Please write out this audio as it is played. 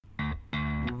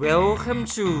Welcome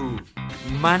to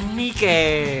Money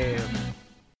Game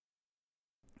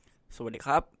สวัสดีค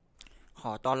รับข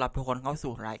อต้อนรับทุกคนเข้า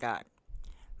สู่รายการ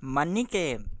Money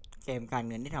Game เกมการ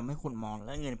เงินที่ทำให้คุณมองแล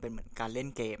ะเงินเป็นเหมือนการเล่น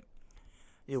เกม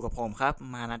อยู่กับผมครับ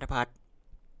มานัทพัฒน์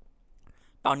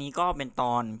ตอนนี้ก็เป็นต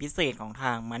อนพิเศษของท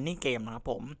าง Money Game นะครับ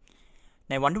ผม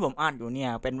ในวันที่ผมอ่านอยู่เนี่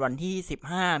ยเป็นวันที่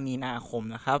15มีนาคม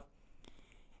นะครับ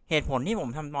เหตุผลที่ผม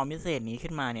ทำตอนพิเศษนี้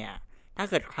ขึ้นมาเนี่ยถ้า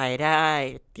เกิดใครได้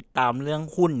ติดตามเรื่อง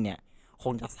หุ้นเนี่ยค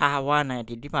งจะทราบว่าในอา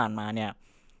ทิตย์ที่ผ่านมาเนี่ย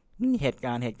มีเหตุก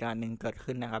ารณ์หนึ่งเกิด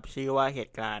ขึ้นนะครับชื่อว่าเห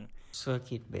ตุการณ์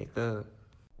Circuit Breaker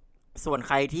ส่วนใ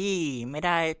ครที่ไม่ไ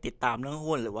ด้ติดตามเรื่อง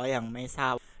หุ้นหรือว่ายังไม่ทรา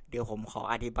บเดี๋ยวผมขอ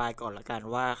อธิบายก่อนละกัน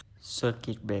ว่า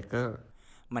Circuit Breaker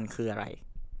มันคืออะไร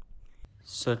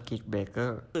Circuit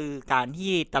Breaker คือการ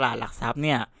ที่ตลาดหลักทรัพย์เ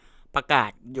นี่ยประกา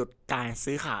ศหยุดการ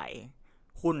ซื้อขาย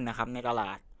หุ้นนะครับในตล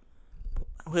าด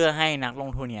เพื่อให้นักลง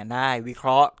ทุนเนี่ยได้วิเคร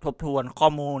าะห์ทบทวนข้อ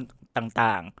มูล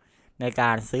ต่างๆในก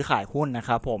ารซื้อขายหุ้นนะค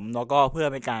รับผมแล้วก็เพื่อ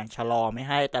เป็นการชะลอไม่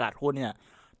ให้ตลาดหุ้นเนี่ย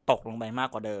ตกลงไปมาก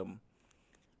กว่าเดิม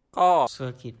ก็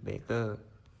Circuit Breaker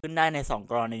ขึ้นได้ใน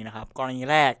2กรณีนะครับกรณี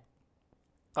แรก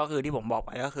ก็คือที่ผมบอกไ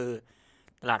ปก็คือ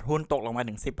ตลาดหุ้นตกลงมา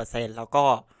ถึง 10% แล้วก็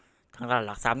ทางตลาด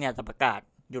หลักทรัพย์เนี่ยจะประกาศ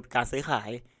หยุดการซื้อขาย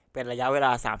เป็นระยะเวล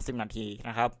า30นาที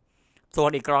นะครับส่วน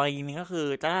อีกกรณีนึงก็คือ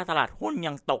ถ้าตลาดหุ้น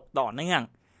ยังตกต่อเนื่อง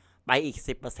ไปอีก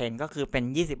 10% ก็คือเป็น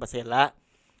 20% แล้ว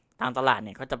ทางตลาดเ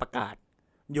นี่ยก็จะประกาศ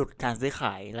หยุดการซื้อข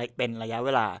ายเป็นระยะเว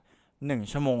ลา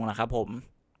1ชั่วโมงนะครับผม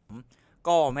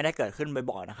ก็ไม่ได้เกิดขึ้น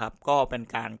บ่อยๆนะครับก็เป็น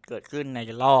การเกิดขึ้นใน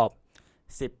รอบ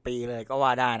10ปีเลยก็ว่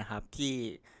าได้นะครับที่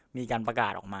มีการประกา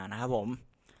ศออกมานะครับผม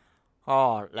ก็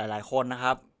หลายๆคนนะค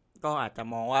รับก็อาจจะ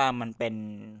มองว่ามันเป็น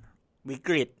วิก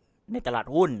ฤตในตลาด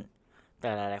หุ้นแต่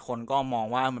หลายๆคนก็มอง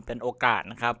ว่ามันเป็นโอกาส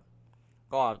นะครับ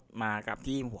ก็มากับ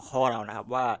ที่หัวข้อเรานะครับ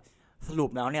ว่าสรุป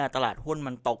แล้วเนี่ยตลาดหุ้น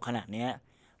มันตกขนาดนี้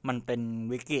มันเป็น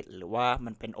วิกฤตหรือว่า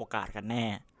มันเป็นโอกาสกันแน่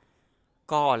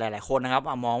ก็หลายๆคนนะครับ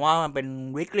มองว่ามันเป็น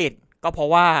วิกฤตก็เพราะ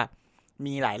ว่า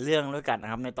มีหลายเรื่องด้วยกันน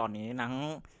ะครับในตอนนี้ทั้ง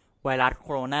ไวรัสโค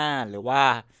โรนาหรือว่า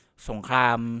สงครา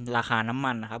มราคาน้ำ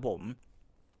มันนะครับผม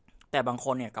แต่บางค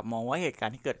นเนี่ยกลับมองว่าเหตุการ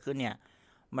ณ์ที่เกิดขึ้นเนี่ย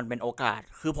มันเป็นโอกาส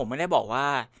คือผมไม่ได้บอกว่า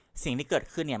สิ่งที่เกิด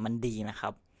ขึ้นเนี่ยมันดีนะครั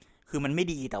บคือมันไม่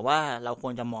ดีแต่ว่าเราค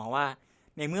วรจะมองว่า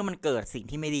ในเมื่อมันเกิดสิ่ง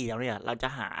ที่ไม่ดีแล้วเนี่ยเราจะ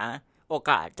หาโอ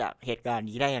กาสจากเหตุการณ์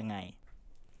นี้ได้ยังไง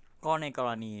ก็ในกร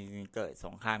ณีเกิดส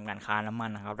งครามการค้าน้ำมัน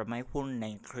นะครับทำให้หุ้นใน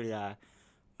เครือ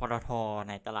ปตท.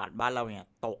ในตลาดบ้านเราเนี่ย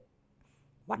ตก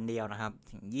วันเดียวนะครับ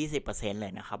ถึง 20% เล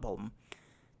ยนะครับผม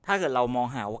ถ้าเกิดเรามอง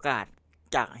หาโอกาส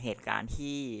จากเหตุการณ์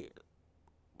ที่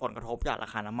ผลกระทบจากรา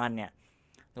คาน้ำมันเนี่ย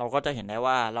เราก็จะเห็นได้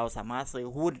ว่าเราสามารถซื้อ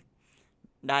หุ้น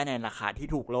ได้ในราคาที่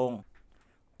ถูกลง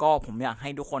ก็ผมอยากให้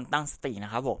ทุกคนตั้งสติน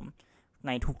ะครับผมใ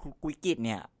นทุกวิกฤตเ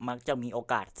นี่ยมักจะมีโอ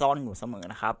กาสซ่อนอยู่เสมอ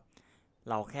นะครับ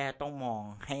เราแค่ต้องมอง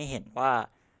ให้เห็นว่า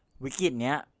วิกฤตเ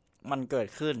นี้ยมันเกิด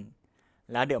ขึ้น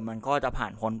แล้วเดี๋ยวมันก็จะผ่า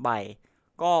นพ้นไป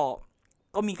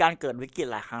ก็มีการเกิดวิกฤต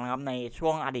หลายครั้งนะครับในช่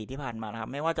วงอดีตที่ผ่านมานะครับ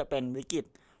ไม่ว่าจะเป็นวิกฤต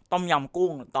ต้มยำกุ้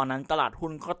งตอนนั้นตลาดหุ้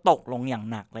นก็ตกลงอย่าง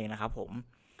หนักเลยนะครับผม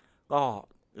ก็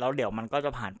แล้วเดี๋ยวมันก็จ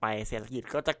ะผ่านไปเศรษฐกิจ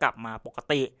ก็จะกลับมาปก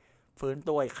ติฟื้น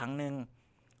ตัวอีกครั้งนึง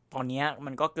ตอนนี้มั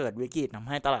นก็เกิดวิกฤตทำใ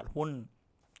ห้ตลาดหุ้น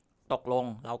ตกลง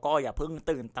เราก็อย่าเพิ่ง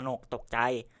ตื่นตระหนกตกใจ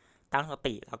ตั้งส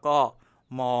ติแล้วก็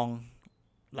มอง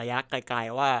ระยะไกล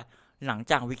ๆว่าหลัง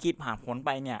จากวิกฤตผ่านพ้นไป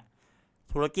เนี่ย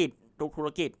ธุรกิจทุกธุร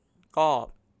กิจก็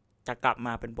จะกลับม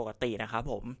าเป็นปกตินะครับ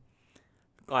ผม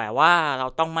แต่ว่าเรา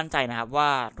ต้องมั่นใจนะครับว่า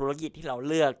ธุรกิจที่เรา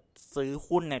เลือกซื้อ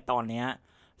หุ้นในตอนนี้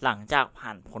หลังจากผ่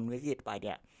านพ้นวิกฤตไปเ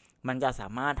นี่ยมันจะสา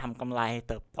มารถทำกำไร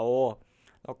เติบโต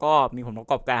แล้วก็มีผลประ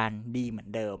กอบการดีเหมือ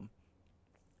นเดิม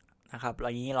นะครับแล้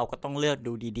วนี้เราก็ต้องเลือก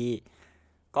ดูดี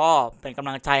ๆก็เป็นกำ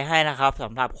ลังใจให้นะครับส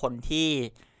ำหรับคนที่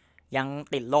ยัง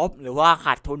ติดลบหรือว่าข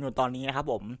าดทุนอยู่ตอนนี้นะครับ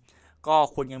ผมก็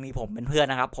คุณยังมีผมเป็นเพื่อน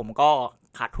นะครับผมก็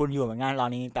ขาดทุนอยู่เหมือนกันตอ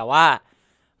นนี้แต่ว่า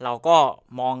เราก็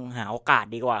มองหาโอกาส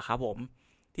ดีกว่าครับผม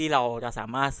ที่เราจะสา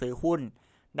มารถซื้อหุ้น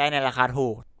ได้ในราคาถู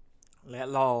กและ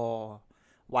รอ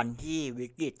วันที่วิ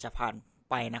กฤตจะผ่าน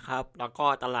ไปนะครับแล้วก็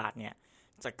ตลาดเนี่ย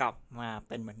จะกลับมาเ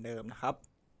ป็นเหมือนเดิมนะครับ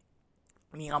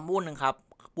มีคำพูดนึงครับ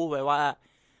พูดไว้ว่า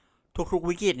ทุกๆ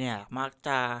วิกฤตเนี่ยมักจ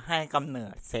ะให้กำเนิ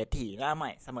ดเศรษฐีหน้าให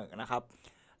ม่เสมอนะครับ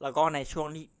แล้วก็ในช่วง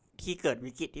ที่เกิด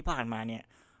วิกฤตที่ผ่านมาเนี่ย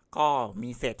ก็มี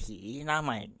เศรษฐีหน้าใ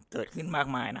หม่เกิดขึ้นมาก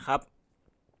มายนะครับ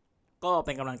ก็เ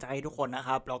ป็นกำลังใจให้ทุกคนนะค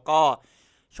รับแล้วก็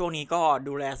ช่วงนี้ก็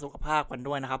ดูแลสุขภาพกัน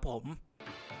ด้วยนะครับผม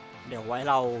เดี๋ยวไว้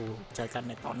เราเจอกันใ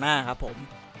นตอนหน้าครับผม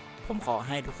ขอใ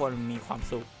ห้ทุกคนมีความ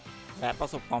สุขและประ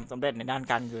สบความสำเร็จในด้าน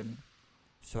การเงิน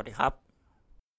สวัสดีครับ